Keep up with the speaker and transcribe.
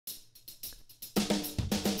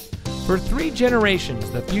For 3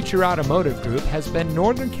 generations, the Future Automotive Group has been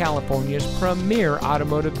Northern California's premier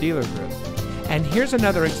automotive dealer group. And here's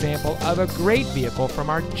another example of a great vehicle from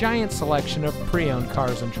our giant selection of pre-owned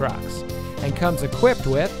cars and trucks. And comes equipped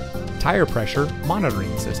with tire pressure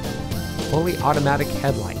monitoring system, fully automatic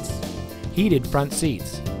headlights, heated front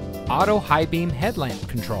seats, auto high beam headlamp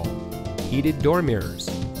control, heated door mirrors,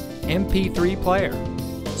 MP3 player,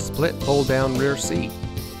 split fold down rear seat,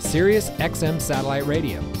 Sirius XM satellite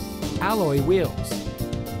radio, alloy wheels,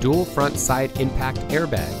 dual front side impact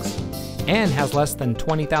airbags, and has less than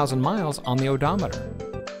 20,000 miles on the odometer.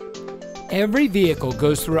 Every vehicle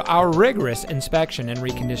goes through our rigorous inspection and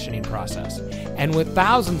reconditioning process. And with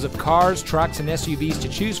thousands of cars, trucks, and SUVs to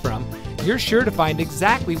choose from, you're sure to find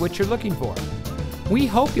exactly what you're looking for. We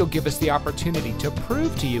hope you'll give us the opportunity to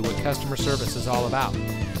prove to you what customer service is all about.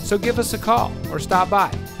 So give us a call or stop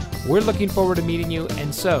by. We're looking forward to meeting you,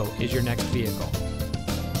 and so is your next vehicle.